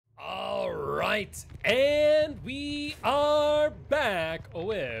right, and we are back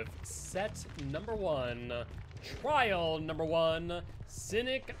with set number 1, trial number 1,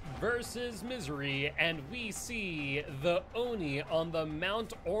 Cynic versus Misery, and we see the Oni on the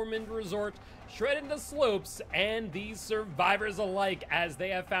Mount Ormond Resort shredding the slopes and these survivors alike, as they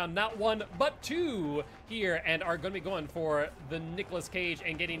have found not one but two here and are going to be going for the Nicolas Cage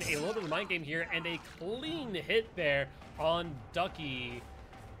and getting a little bit of mind game here and a clean hit there on Ducky.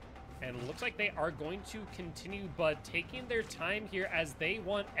 And looks like they are going to continue, but taking their time here as they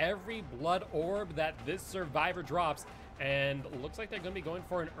want every blood orb that this survivor drops. And looks like they're going to be going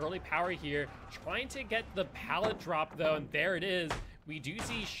for an early power here, trying to get the pallet drop though, and there it is. We do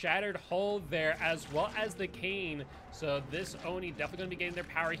see Shattered Hull there as well as the Cane. So this Oni definitely going to be getting their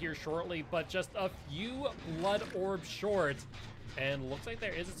power here shortly, but just a few blood orbs short. And looks like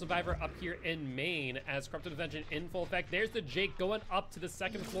there is a survivor up here in Maine as Corrupted Invention in full effect. There's the Jake going up to the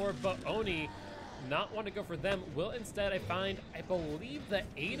second floor, but Oni not want to go for them. Will instead, I believe the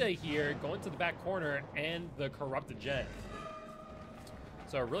Ada here going to the back corner and the Corrupted Jet.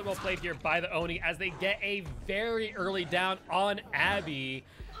 So really well played here by the Oni as they get a very early down on Abby.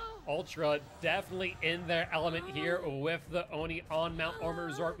 Ultra definitely in their element here with the Oni on Mount Ormond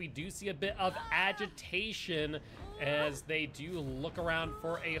Resort. We do see a bit of agitation as they do look around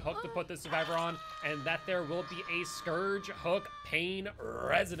for a hook to put the survivor on, and that there will be a Scourge Hook Pain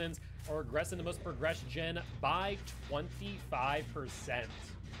Resonance, or regressing the most progressed gen by 25%.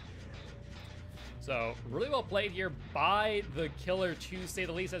 So really well played here by the killer, to say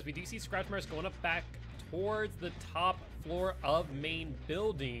the least, as we do see scratch marks going up back towards the top floor of main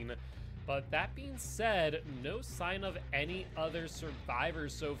building. But that being said, no sign of any other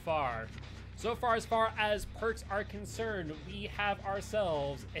survivors so far. So far as perks are concerned, we have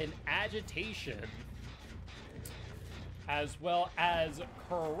ourselves an Agitation, as well as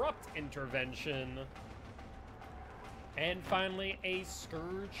Corrupt Intervention, and finally a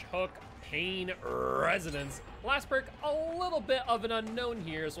Scourge Hook Pain Resonance. Last perk, a little bit of an unknown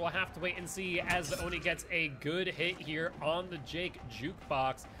here, so we'll have to wait and see as the Oni gets a good hit here on the Jake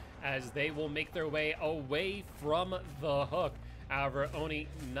Jukebox, as they will make their way away from the hook. However, Oni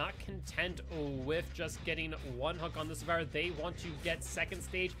not content with just getting one hook on the survivor. They want to get second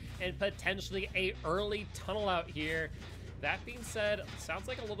stage and potentially a early tunnel out here. That being said, sounds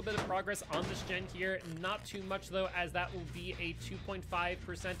like a little bit of progress on this gen here. Not too much though, as that will be a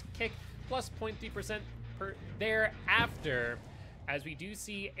 2.5% kick plus 0.3% per thereafter. As we do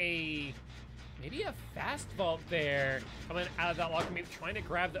see maybe a fast vault there coming out of that locker, maybe trying to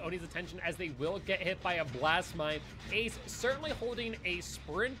grab the Oni's attention as they will get hit by a blast mine. Ace certainly holding a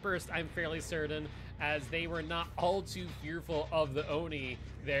sprint burst, I'm fairly certain, as they were not all too fearful of the Oni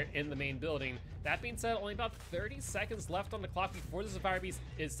there in the main building. That being said, only about 30 seconds left on the clock before the survivor beast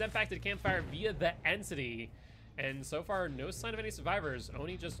is sent back to the campfire via the entity. And so far, no sign of any survivors.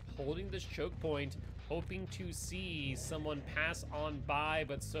 Oni just holding this choke point, hoping to see someone pass on by,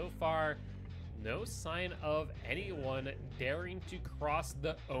 but so far, no sign of anyone daring to cross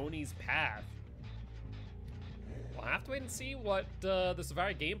the Oni's path. We'll have to wait and see what the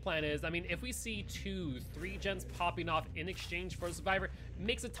survivor game plan is. I mean, if we see 2-3 gens popping off in exchange for a survivor,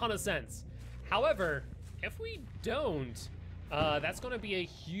 makes a ton of sense. However, if we don't, that's going to be a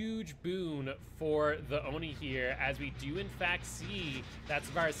huge boon for the Oni here, as we do in fact see that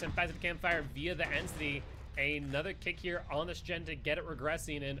survivor sent back to the campfire via the entity. Another kick here on this gen to get it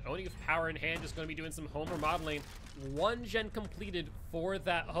regressing, and Oni with power in hand is going to be doing some home remodeling. One gen completed for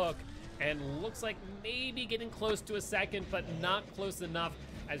that hook, and looks like maybe getting close to a second, but not close enough,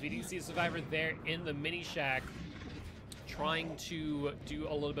 as we do see a survivor there in the mini shack trying to do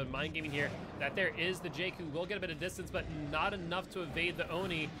a little bit of mind gaming here. That there is the Jake, who will get a bit of distance, but not enough to evade the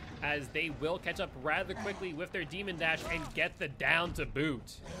Oni, as they will catch up rather quickly with their Demon Dash and get the down to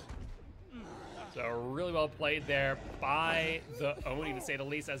boot. So really well played there by the Oni, to say the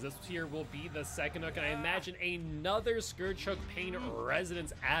least, as this here will be the second hook, and I imagine another Scourge Hook Pain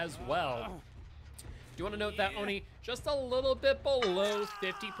Resonance as well. Do you want to note that Oni just a little bit below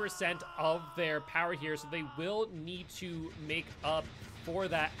 50% of their power here, so they will need to make up for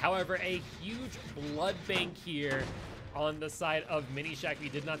that. However, a huge blood bank here on the side of Mini Shack we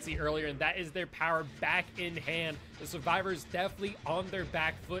did not see earlier, and that is their power back in hand. The survivors definitely on their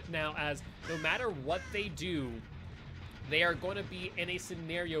back foot now, as no matter what they do, they are going to be in a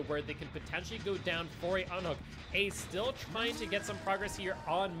scenario where they can potentially go down for a unhook. Ace still trying to get some progress here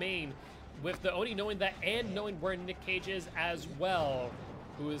on main, with the Oni knowing that and knowing where Nick Cage is as well,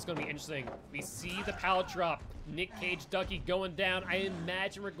 who is going to be interesting. We see the pallet drop. Nick Cage, Ducky going down. I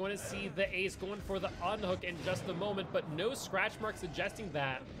imagine we're going to see the Ace going for the unhook in just a moment, but no scratch mark suggesting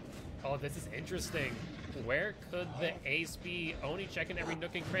that. Oh, this is interesting. Where could the ace be? Oni checking every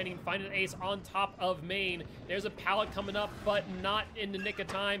nook and cranny, find an ace on top of main. There's a pallet coming up, but not in the nick of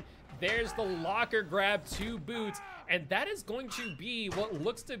time. There's the locker grab to boot, and that is going to be what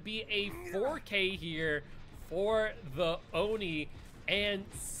looks to be a 4K here for the Oni and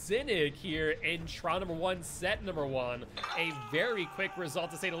Cynic here in trial number 1, set number 1. A very quick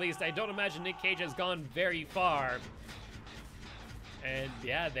result, to say the least. I don't imagine Nick Cage has gone very far. And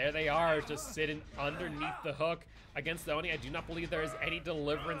yeah, there they are, just sitting underneath the hook against the Oni. I do not believe there is any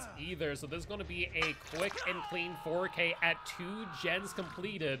deliverance either, so this is going to be a quick and clean 4K at 2 gens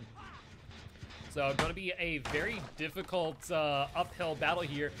completed. So going to be a very difficult uphill battle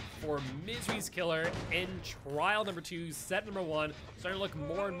here for Misery's Killer in trial number 2, set number 1. Starting to look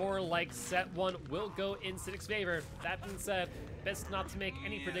more and more like set 1 will go in Cynic's favor. That being said, best not to make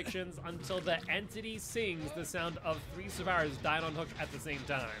any predictions until the entity sings the sound of 3 survivors dying on hook at the same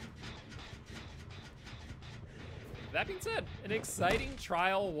time. That being said, an exciting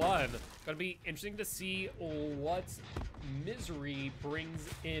trial 1. Going to be interesting to see what Misery brings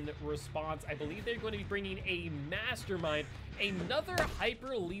in response. I believe they're going to be bringing a mastermind, another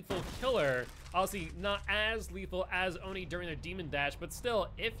hyper lethal killer. Obviously not as lethal as Oni during their demon dash, but still,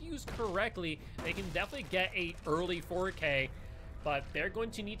 if used correctly, they can definitely get a early 4K. But they're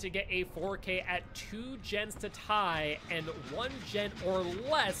going to need to get a 4K at 2 gens to tie and 1 gen or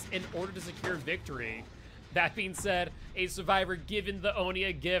less in order to secure victory. That being said, a survivor giving the Oni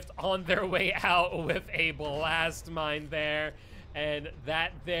a gift on their way out with a blast mine there. And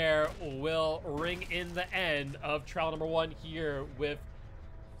that there will ring in the end of trial number 1 here with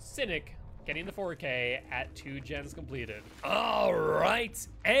Cynic getting the 4K at 2 gens completed. All right,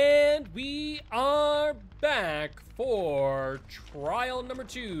 and we are back for trial number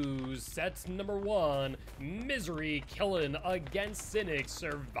 2, set number 1, Misery killing against Cynic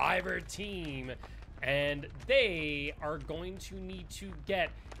survivor team. And they are going to need to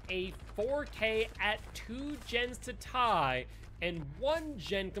get a 4K at 2 gens to tie and 1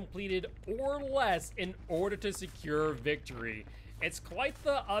 gen completed or less in order to secure victory. It's quite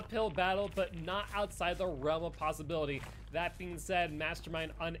the uphill battle, but not outside the realm of possibility. That being said,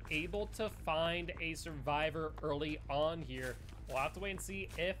 Mastermind unable to find a survivor early on here. We'll have to wait and see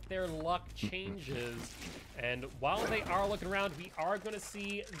if their luck changes. And while they are looking around, we are going to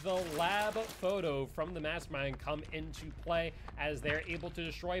see the lab photo from the Mastermind come into play as they're able to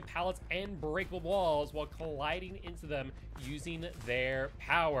destroy pallets and break the walls while colliding into them using their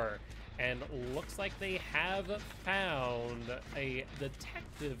power. And looks like they have found a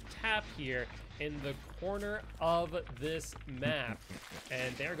detective tap here in the corner of this map.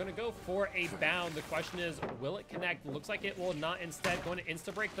 And they're going to go for a bound. The question is, will it connect? Looks like it will not. Instead, going to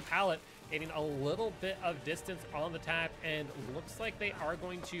insta-break the pallet, getting a little bit of distance on the tap. And looks like they are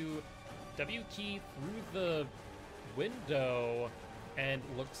going to W-key through the window. And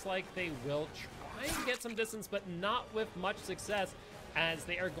looks like they will try and get some distance, but not with much success, as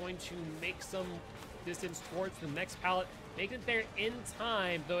they are going to make some distance towards the next pallet, making it there in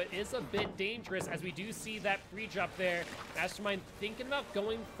time, though it is a bit dangerous as we do see that pre-drop there. Mastermind thinking about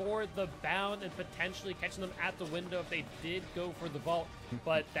going for the bound and potentially catching them at the window if they did go for the vault,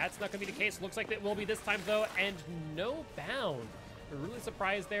 but that's not going to be the case. Looks like it will be this time, though, and no bound. We're really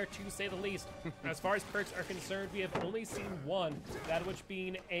surprised there, to say the least. As far as perks are concerned, we have only seen one, that which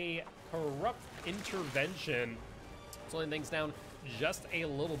being a corrupt intervention. Slowing things down just a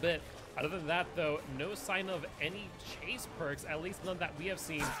little bit. Other than that, though, no sign of any chase perks, at least none that we have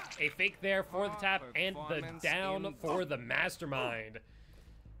seen. A fake there for the tap and the down for the Mastermind.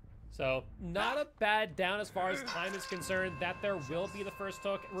 So, not a bad down as far as time is concerned. That there will be the first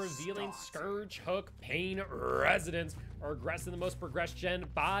hook, revealing Scourge Hook Pain Residence, regressing the most progressed gen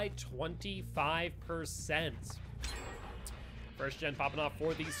by 25%. First gen popping off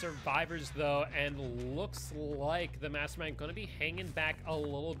for these survivors, though, and looks like the Mastermind going to be hanging back a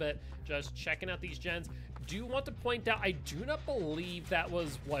little bit, just checking out these gens. Do want to point out, I do not believe that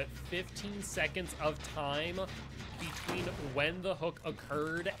was, what, 15 seconds of time between when the hook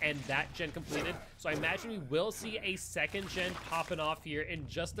occurred and that gen completed. So I imagine we will see a second gen popping off here in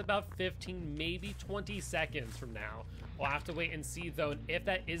just about 15, maybe 20 seconds from now. We'll have to wait and see, though, and if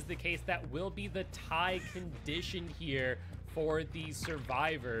that is the case, that will be the tie condition here for these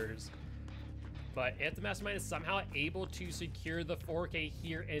survivors. But if the Mastermind is somehow able to secure the 4K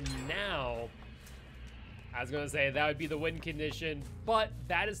here and now, I was going to say that would be the win condition, but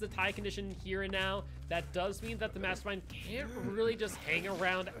that is the tie condition here and now. That does mean that the Mastermind can't really just hang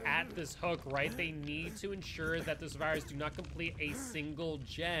around at this hook, right? They need to ensure that the survivors do not complete a single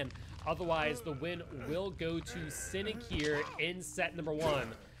gen. Otherwise, the win will go to Cynic here in set number 1.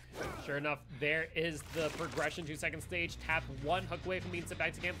 Sure enough, there is the progression to second stage. Tap one hook away from being sent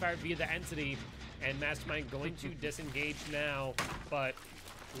back to campfire via the entity. And Mastermind going to disengage now, but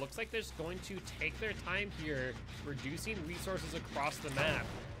looks like they're just going to take their time here, reducing resources across the map.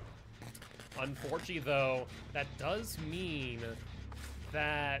 Unfortunately, though, that does mean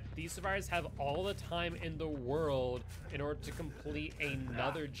that these survivors have all the time in the world in order to complete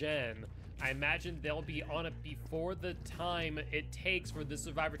another gen. I imagine they'll be on it before the time it takes for this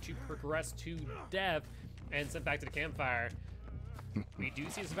survivor to progress to death and sent back to the campfire. We do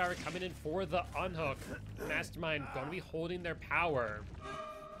see a survivor coming in for the unhook. Mastermind going to be holding their power.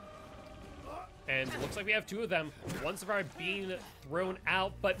 And looks like we have two of them. One survivor being thrown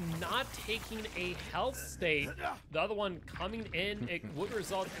out, but not taking a health state. The other one coming in. It would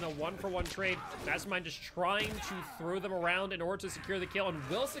result in a 1-for-1 trade. Mastermind just trying to throw them around in order to secure the kill, and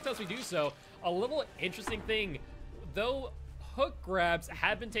will successfully do so. A little interesting thing, though hook grabs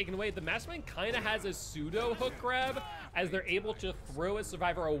have been taken away, the Mastermind kind of has a pseudo hook grab, as they're able to throw a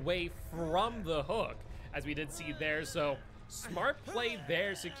survivor away from the hook, as we did see there. So smart play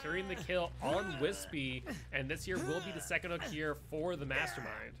there, securing the kill on Wispy, and this here will be the second hook here for the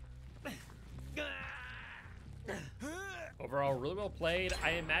Mastermind. Overall, really well played.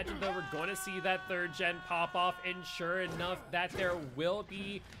 I imagine, though, we're going to see that third gen pop off, and sure enough, that there will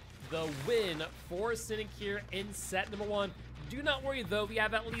be the win for Cynic here in set number 1. Do not worry, though, we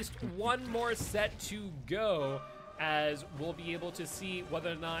have at least one more set to go, as we'll be able to see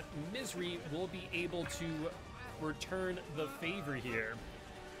whether or not Misery will be able to return the favor here.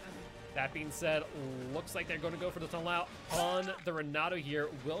 That being said, looks like they're going to go for the tunnel out on the Renato here.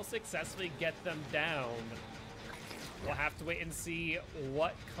 Will successfully get them down. We'll have to wait and see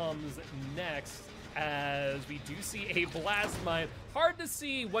what comes next, as we do see a blast mine. Hard to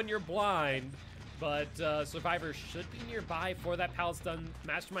see when you're blind, but Survivor should be nearby for that pallet stun.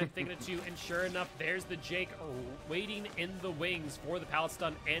 Mastermind thinking it too, and sure enough, there's the Jake waiting in the wings for the pallet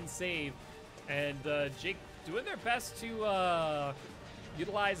stun and save. And Jake doing their best to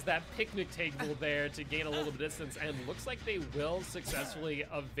utilize that picnic table there to gain a little bit of distance, and looks like they will successfully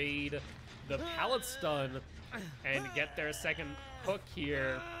evade the pallet stun and get their second hook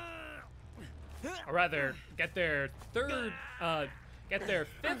here. Or rather, get their fifth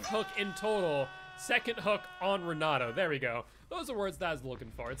hook in total. Second hook on Renato. There we go. Those are words that I was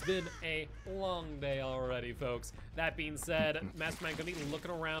looking for. It's been a long day already, folks. That being said, Mastermind gonna be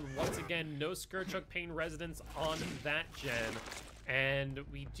looking around once again. No Scourge Hook Pain Residence on that gen. And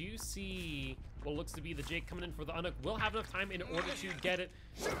we do see what looks to be the Jake coming in for the unhook. Will have enough time in order to get it.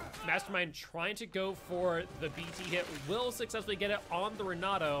 Mastermind trying to go for the BT hit. Will successfully get it on the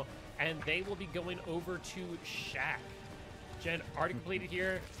Renato. And they will be going over to Shaq. Gen already completed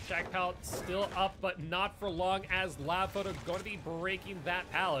here. Shaq pallet still up, but not for long, as Lab Photo going to be breaking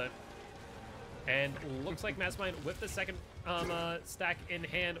that pallet. And looks like Mastermind with the second stack in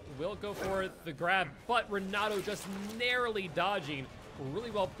hand will go for the grab, but Renato just narrowly dodging. Really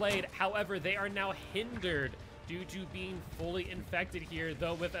well played. However, they are now hindered due to being fully infected here,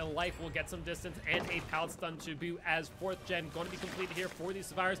 though with a life will get some distance and a pallet stun to boot, as fourth gen going to be completed here for these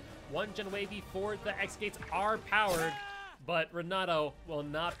survivors. One gen away before the X gates are powered, but Renato will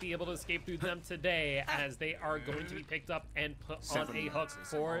not be able to escape through them today, as they are going to be picked up and put on a hook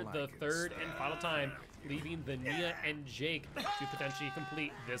for the third and final time, leaving the Nia and Jake to potentially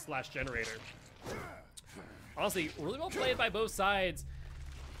complete this last generator. Honestly, really well played by both sides,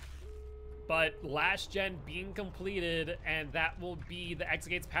 but last gen being completed, and that will be the X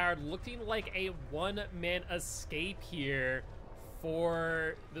gates powered, looking like a one-man escape here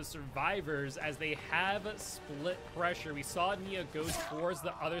for the survivors, as they have split pressure. We saw Nia go towards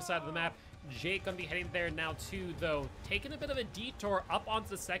the other side of the map. Jake gonna be heading there now too, though taking a bit of a detour up onto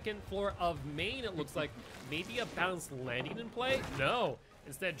the second floor of main. It looks like maybe a bounced landing in play. No,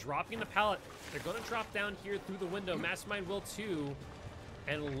 instead dropping the pallet. They're gonna drop down here through the window. Mastermind will too,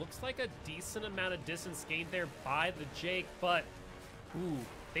 and it looks like a decent amount of distance gained there by the Jake, but ooh,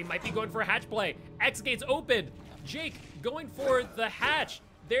 they might be going for a hatch play. X gates open. Jake going for the hatch.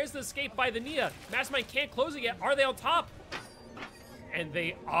 There's the escape by the Nia. Mastermind can't close it yet. Are they on top? And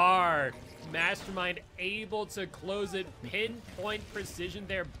they are. Mastermind able to close it. Pinpoint precision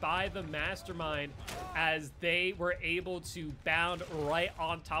there by the Mastermind, as they were able to bound right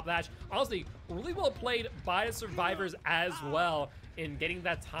on top of the hatch. Honestly, really well played by the survivors as well in getting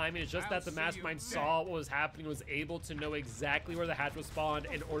that time. It's just that the Mastermind saw what was happening, was able to know exactly where the hatch was spawned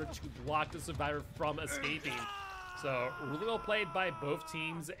in order to block the survivor from escaping. So really well played by both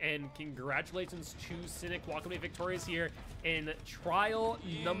teams, and congratulations to Cynic, walking away victorious here in set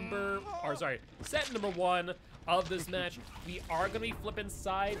number 1 of this match. We are going to be flipping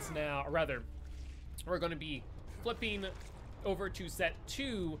sides now, or rather, we're going to be flipping over to set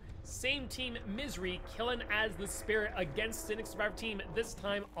 2. Same team, Misery, killing as the Spirit against Cynic Survivor team, this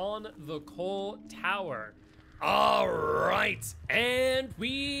time on the Coal Tower. All right, and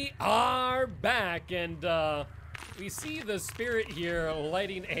we are back, and we see the Spirit here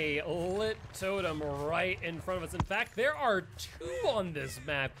lighting a lit totem right in front of us. In fact, there are 2 on this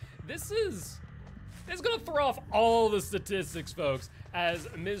map. This is gonna throw off all the statistics, folks, as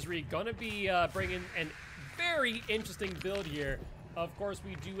Misery gonna be bringing an very interesting build here. Of course,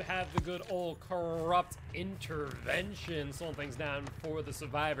 we do have the good old corrupt intervention slowing things down for the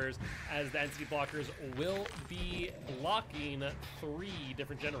survivors, as the entity blockers will be blocking 3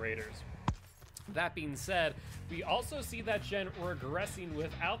 different generators. That being said, we also see that gen regressing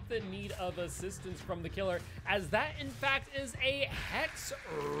without the need of assistance from the killer, as that in fact is a Hex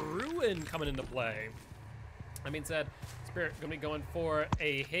Ruin coming into play. That being said, Spirit gonna be going for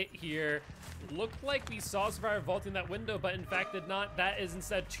a hit here. Looked like we saw Survivor vaulting that window, but in fact did not. That is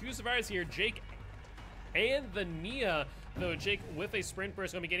instead 2 survivors here, Jake and the Nia. Though Jake with a sprint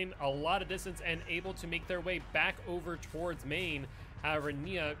burst gonna be getting a lot of distance and able to make their way back over towards main. However,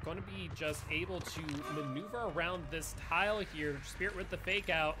 Nia gonna be just able to maneuver around this tile here. Spirit with the fake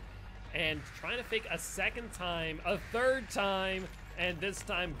out and trying to fake a second time, a third time, and this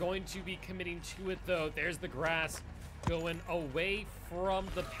time going to be committing to it though. There's the grass going away from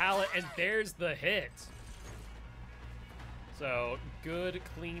the pallet, and there's the hit. So good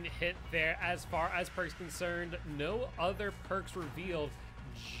clean hit there. As far as perks concerned, no other perks revealed,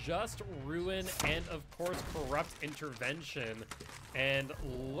 just Ruin and of course corrupt intervention. And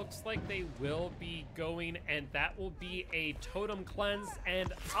looks like they will be going, and that will be a totem cleanse.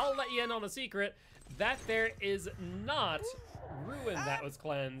 And I'll let you in on a secret, that there is not Ruin that was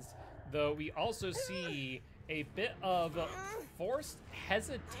cleansed, though we also see a bit of forced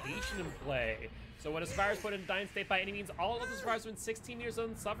hesitation in play. So when a survivor is put in dying state by any means, all of the survivors within 16 years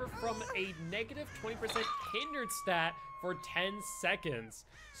old suffer from a negative 20% hindered stat for 10 seconds.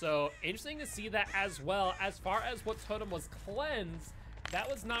 So interesting to see that as well. As far as what totem was cleansed, that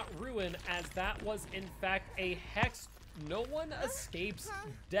was not Ruin, as that was in fact a Hex. No one escapes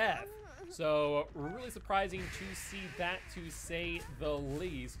death. So really surprising to see that, to say the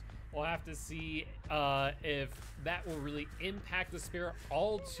least. We'll have to see if that will really impact the Spirit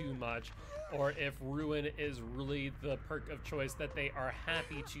all too much, or if Ruin is really the perk of choice that they are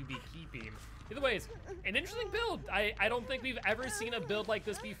happy to be keeping. Either ways, an interesting build. I don't think we've ever seen a build like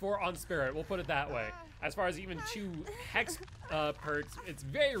this before on Spirit. We'll put it that way. As far as even 2 Hex perks, it's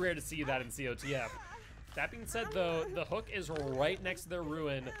very rare to see that in COTF. That being said though, the hook is right next to their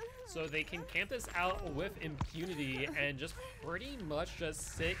Ruin, so they can camp this out with impunity and just pretty much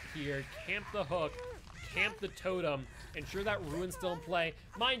just sit here, camp the hook, camp the totem, ensure that Ruin's still in play.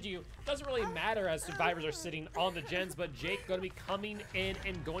 Mind you, doesn't really matter as survivors are sitting on the gens, but Jake gonna be coming in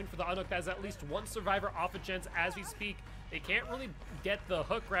and going for the unhook. That's at least 1 survivor off of gens as we speak. They can't really get the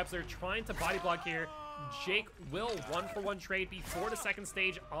hook grabs. They're trying to body block here. Jake will 1-for-1 trade before the second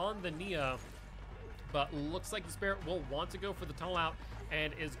stage on the Nia, but looks like the Spirit will want to go for the tunnel out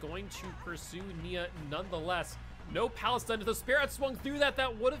and is going to pursue Nia nonetheless. No palace done. If the Spirit swung through that,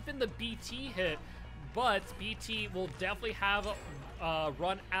 that would have been the BT hit, but BT will definitely have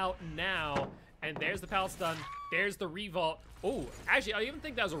run out now. And there's the palace done. There's the revolt. Oh, actually, I even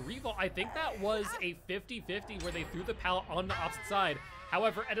think that was a revolt. I think that was a 50-50 where they threw the pallet on the opposite side.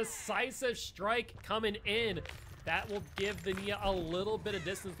 However, a decisive strike coming in. That will give the Nia a little bit of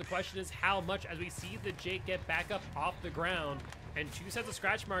distance. The question is how much, as we see the Jake get back up off the ground. And 2 sets of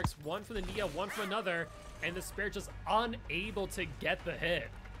scratch marks, 1 from the Nia, 1 from another. And the Spirit just unable to get the hit.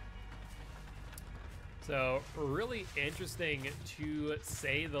 So really interesting to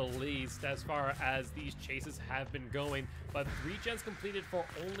say the least as far as these chases have been going. But 3 gens completed for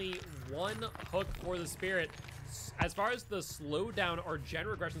only 1 hook for the Spirit. As far as the slowdown or gen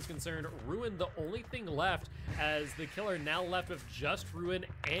regression is concerned, Ruin the only thing left, as the killer now left with just Ruin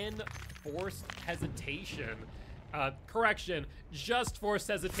and forced hesitation. Correction, just forced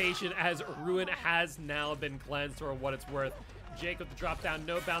hesitation, as Ruin has now been cleansed for what it's worth. Jake with the drop down,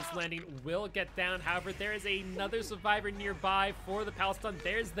 no bounce landing, will get down. However, there is another survivor nearby for the palace stun.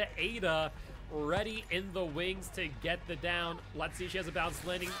 There's the Ada ready in the wings to get the down. Let's see if she has a bounce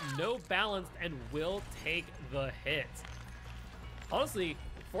landing. No balance, and will take the hit. Honestly,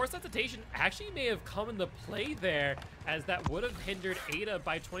 forced hesitation actually may have come into play there, as that would have hindered Ada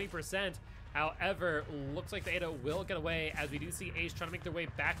by 20%. However, looks like the Ada will get away, as we do see Ace trying to make their way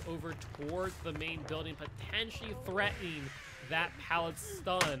back over towards the main building, potentially threatening that pallet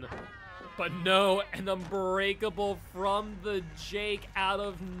stun. But no, an unbreakable from the Jake out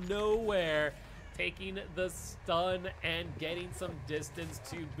of nowhere, taking the stun and getting some distance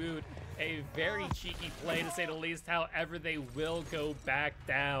to boot. A very cheeky play, to say the least. However, they will go back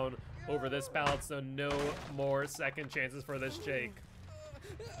down over this ballot, so no more second chances for this Jake.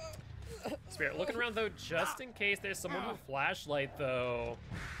 Spirit looking around, though, just in case there's someone with a flashlight, though.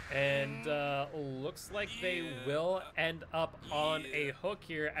 And looks like they will end up on a hook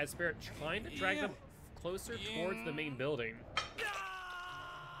here, as Spirit trying to drag them closer towards the main building.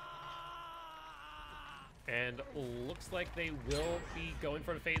 And looks like they will be going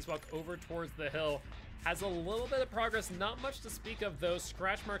for the phase walk over towards the hill. Has a little bit of progress, not much to speak of though.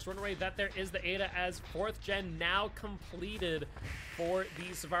 Scratch marks run away. That there is the Ada, as 4th gen now completed for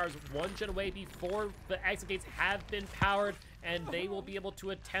the survivors. 1 gen away before the exit gates have been powered, and they will be able to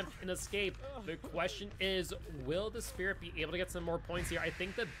attempt an escape. The question is, will the Spirit be able to get some more points here? I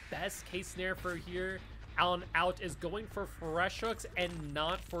think the best case scenario for here on out is going for fresh hooks and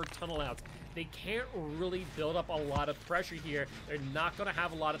not for tunnel outs. They can't really build up a lot of pressure here. They're not going to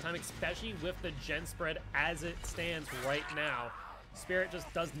have a lot of time, especially with the gen spread as it stands right now. Spirit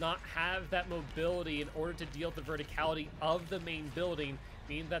just does not have that mobility in order to deal with the verticality of the main building,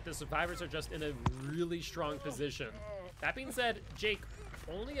 meaning that the survivors are just in a really strong position. That being said, Jake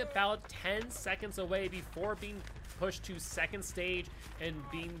only about 10 seconds away before being pushed to second stage and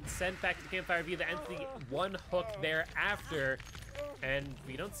being sent back to the campfire via the empty 1 hook thereafter. And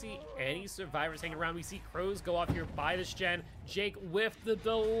we don't see any survivors hanging around. We see crows go off here by this gen. Jake with the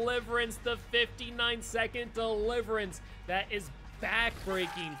deliverance, the 59-second deliverance. That is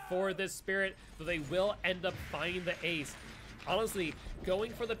backbreaking for this Spirit, so they will end up finding the ace. Honestly,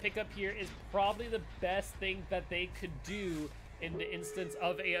 going for the pickup here is probably the best thing that they could do in the instance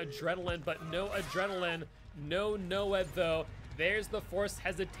of a adrenaline, but no adrenaline, no Noed though. There's the forced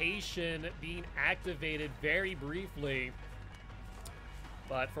hesitation being activated very briefly.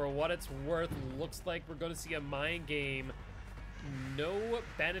 But for what it's worth, looks like we're going to see a mind game. No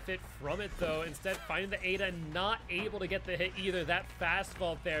benefit from it though. Instead, finding the Ada, not able to get the hit either. That fast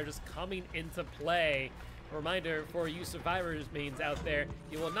vault there just coming into play. A reminder for you survivors mains out there,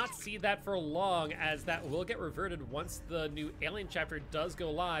 you will not see that for long, as that will get reverted once the new Alien chapter does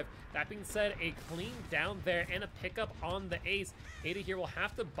go live. That being said, a clean down there and a pickup on the ace. Ada here will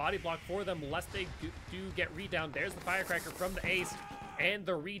have to body block for them lest they do get redown. There's the firecracker from the ace and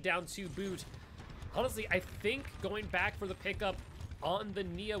the redown to boot. Honestly, I think going back for the pickup on the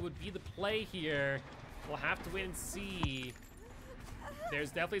Nia would be the play here. We'll have to wait and see. There's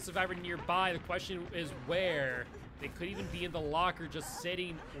definitely a survivor nearby. The question is where. They could even be in the locker, just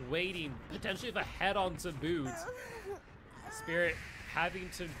sitting, waiting, potentially with a head-on to boot. Spirit having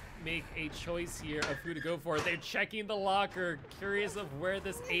to make a choice here of who to go for. They're checking the locker, curious of where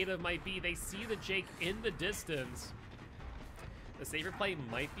this Ada might be. They see the Jake in the distance. The safer play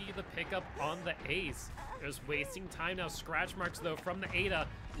might be the pickup on the ace. They're just wasting time now. Scratch marks, though, from the Ada.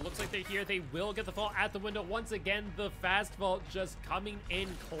 Looks like they're here. They will get the fall at the window. Once again, the fast vault just coming in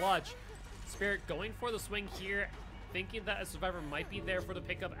clutch. Spirit going for the swing here, thinking that a survivor might be there for the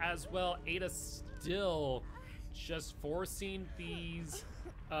pickup as well. Ada still just forcing these,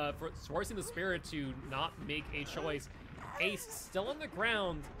 forcing the Spirit to not make a choice. Ace still on the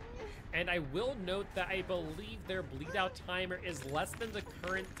ground. And I will note that I believe their bleed out timer is less than the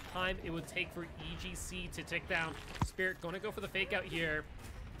current time it would take for EGC to tick down. Spirit going to go for the fake out here.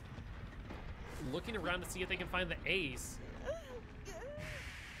 Looking around to see if they can find the ace.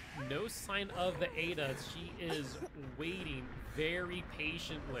 No sign of the Ada. She is waiting very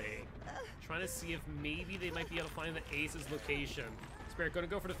patiently. Trying to see if maybe they might be able to find the ace's location. Spirit going to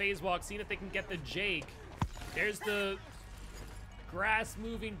go for the phase walk, seeing if they can get the Jake. There's the grass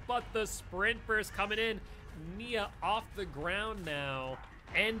moving, but the sprint burst coming in. Nia off the ground now,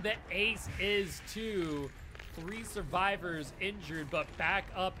 and the ace is too. 3 survivors injured, but back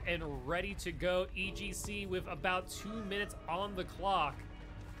up and ready to go. EGC with about 2 minutes on the clock.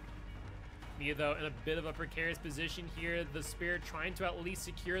 Nia, though, in a bit of a precarious position here. The Spirit trying to at least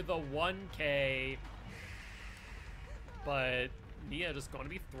secure the 1K, but Nia just going to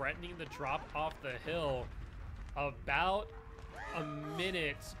be threatening the drop off the hill. About a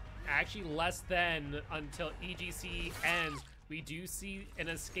minute, actually less than, until EGC ends. We do see an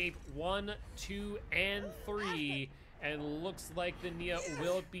escape 1, 2, and 3, and looks like the Nia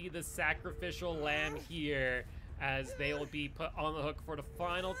will be the sacrificial lamb here, as they will be put on the hook for the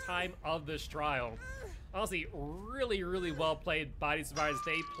final time of this trial. Honestly, really, really well played by these survivors.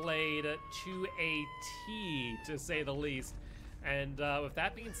 They played to a T, to say the least. And with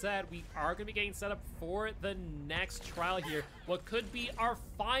that being said, we are going to be getting set up for the next trial here. What could be our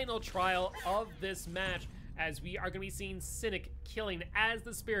final trial of this match, as we are going to be seeing Cynic killing as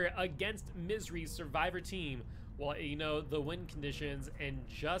the Spirit against Misery's Survivor team. Well, you know, the win conditions in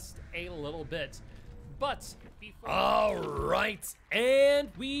just a little bit. But all right, and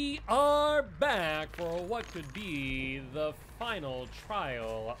we are back for what could be the final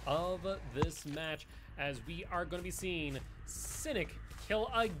trial of this match, as we are going to be seeing Cynic kill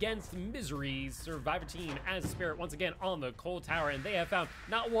against Misery's Survivor team as Spirit once again on the coal tower, and they have found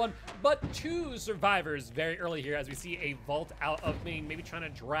not one but two survivors very early here, as we see a vault out of main, maybe trying to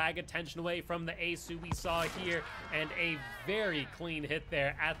drag attention away from the ace who we saw here, and a very clean hit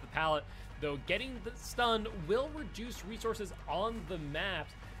there at the pallet. Though getting the stun will reduce resources on the map,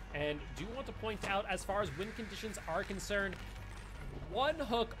 and do want to point out, as far as win conditions are concerned, one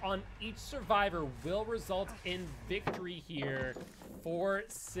hook on each survivor will result in victory here for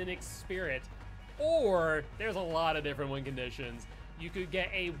Cynic's Spirit. Or there's a lot of different win conditions. You could get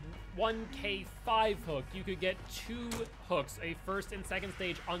a 1k5 hook. You could get 2 hooks, a first and second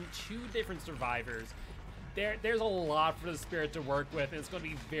stage on 2 different survivors. There's a lot for the Spirit to work with, and it's going to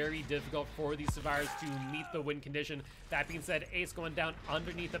be very difficult for these survivors to meet the win condition. That being said, Ace going down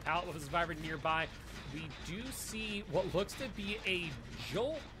underneath the pallet with a survivor nearby. We do see what looks to be a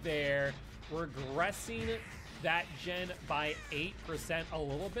jolt there, regressing that gen by 8%. A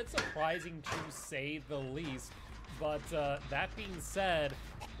little bit surprising to say the least. But that being said,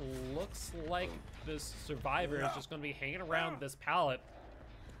 looks like this survivor is just going to be hanging around this pallet.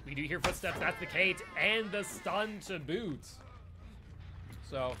 We do hear footsteps, that's the Kate, and the stun to boot.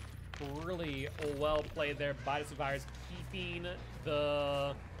 So, really well played there by the survivors, keeping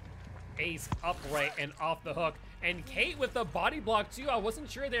the ace upright and off the hook. And Kate with the body block too. I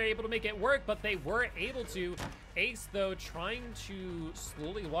wasn't sure they were able to make it work, but they were able to. Ace, though, trying to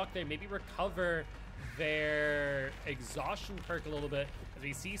slowly walk there, maybe recover their exhaustion perk a little bit, as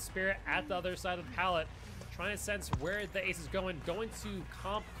we see Spirit at the other side of the pallet, trying to sense where the ace is going to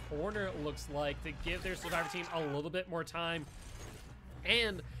comp corner, it looks like, to give their survivor team a little bit more time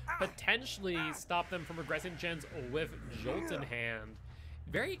and potentially stop them from regressing gens with Jolt in hand.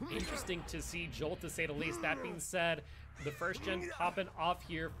 Very interesting to see Jolt, to say the least. That being said, the first gen popping off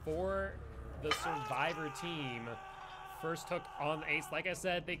here for the survivor team. First hook on ace. Like I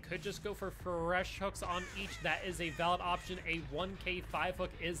said, they could just go for fresh hooks on each. That is a valid option. A 1k5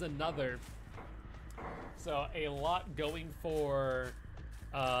 hook is another. So a lot going for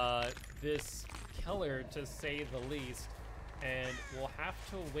this killer, to say the least. And we'll have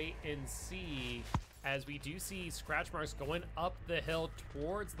to wait and see, as we do see scratch marks going up the hill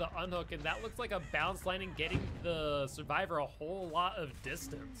towards the unhook, and that looks like a bounce landing, getting the survivor a whole lot of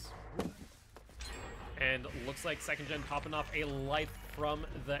distance. And looks like second gen popping off a life from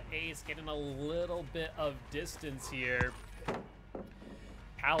the ace, getting a little bit of distance here.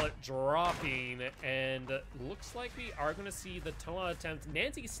 Pallet dropping, and looks like we are going to see the tunnel attempt.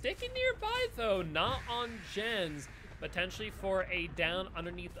 Nancy sticking nearby, though, not on gens, potentially for a down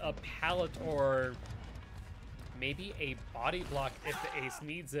underneath a pallet, or maybe a body block if the ace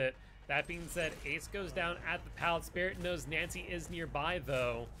needs it. That being said, ace goes down at the pallet. Spirit knows Nancy is nearby,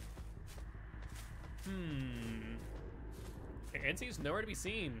 though. Nancy's nowhere to be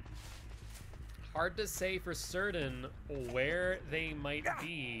seen. Hard to say for certain where they might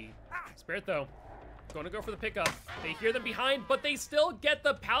be. Spirit, though, going to go for the pickup. They hear them behind, but they still get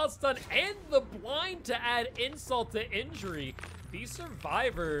the pallet stun and the blind to add insult to injury. These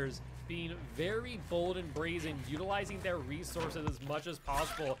survivors being very bold and brazen, utilizing their resources as much as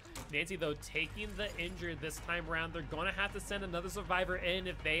possible. Nancy, though, taking the injured this time around. They're going to have to send another survivor in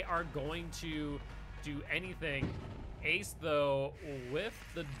if they are going to do anything. Ace, though, with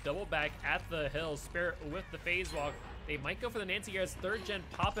the double back at the hill. Spirit with the phase walk. They might go for the Nancy here as third gen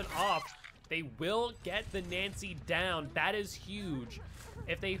popping off. They will get the Nancy down. That is huge.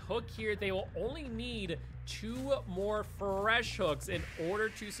 If they hook here, they will only need 2 more fresh hooks in order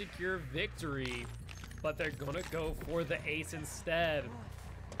to secure victory. But they're gonna go for the ace instead.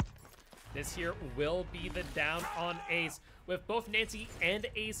 This here will be the down on ace, with both Nancy and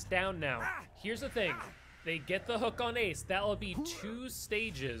ace down now. Here's the thing. They get the hook on ace. That will be 2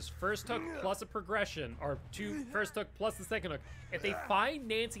 stages. First hook plus a progression, or first hook plus the second hook. If they find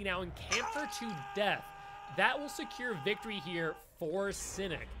Nancy now and camp her to death, that will secure victory here for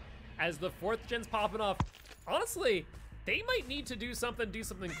Cynic. As the 4th gen's popping off, honestly, they might need to do something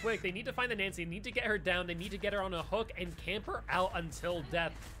quick. They need to find the Nancy, need to get her down, they need to get her on a hook and camp her out until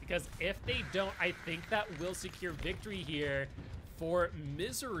death. Because if they don't, I think that will secure victory here for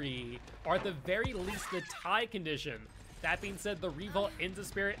Misery, or at the very least the tie condition. That being said, the Revolt into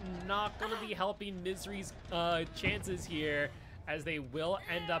Spirit not going to be helping Misery's chances here, as they will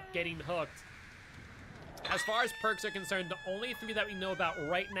end up getting hooked. As far as perks are concerned, the only 3 that we know about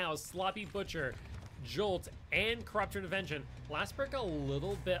right now is Sloppy Butcher, Jolt, and Corrupt Intervention. Last perk, a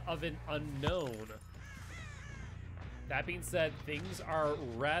little bit of an unknown. That being said, things are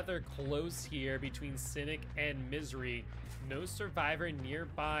rather close here between Cynic and Misery. No Survivor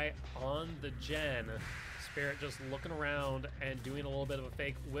nearby on the gen. Spirit just looking around and doing a little bit of a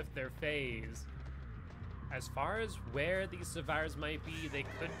fake with their phase. As far as where these survivors might be, they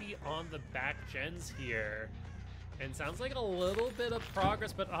could be on the back gens here. And sounds like a little bit of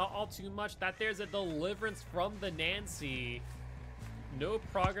progress, but not all too much. That there's a deliverance from the Nancy. No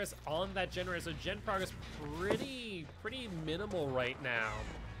progress on that generator, so gen progress pretty minimal right now.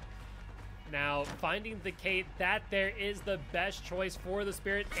 Now, finding the Kate, that there is the best choice for the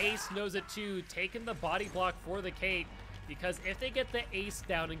Spirit. Ace knows it too, taking the body block for the Kate, because if they get the Ace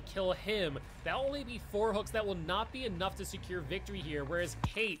down and kill him, that'll only be 4 hooks. That will not be enough to secure victory here, whereas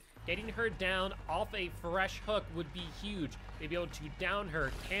Kate, getting her down off a fresh hook would be huge. They'd be able to down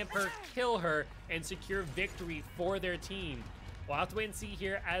her, camp her, kill her, and secure victory for their team. We'll have to wait and see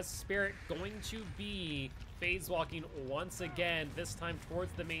here as Spirit going to be phase walking once again, this time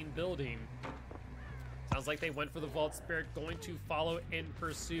towards the main building. Sounds like they went for the Vault. Spirit going to follow in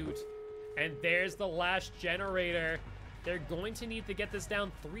pursuit. And there's the last generator. They're going to need to get this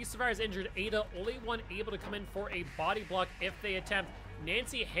down. 3 survivors injured. Ada, only one able to come in for a body block if they attempt.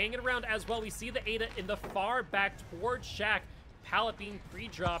 Nancy hanging around as well. We see the Ada in the far back towards Shaq. Pallet being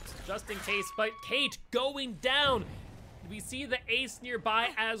pre-dropped just in case, but Kate going down. We see the Ace nearby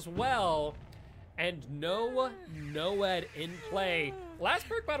as well. And no Noed in play. Last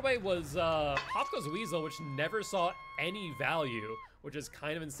perk, by the way, was Pop Goes Weasel, which never saw any value, which is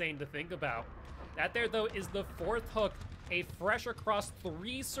kind of insane to think about. That there, though, is the 4th hook, a fresh across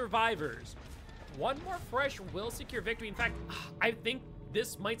 3 survivors. 1 more fresh will secure victory. In fact, I think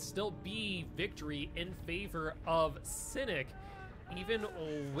this might still be victory in favor of Cynic, even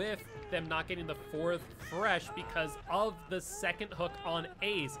with them not getting the 4th fresh because of the 2nd hook on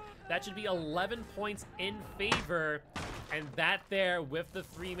Ace. That should be 11 points in favor, and that there with the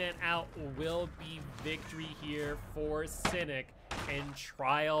 3-man out will be victory here for Cynic in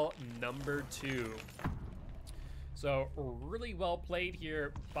trial number 2. So really well played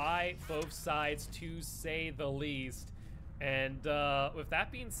here by both sides, to say the least. And with that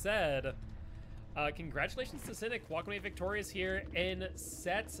being said, congratulations to Cynic, walking away victorious here in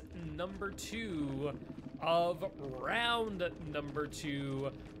set number 2 of round number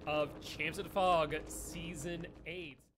 2 of Champs of the Fog Season 8.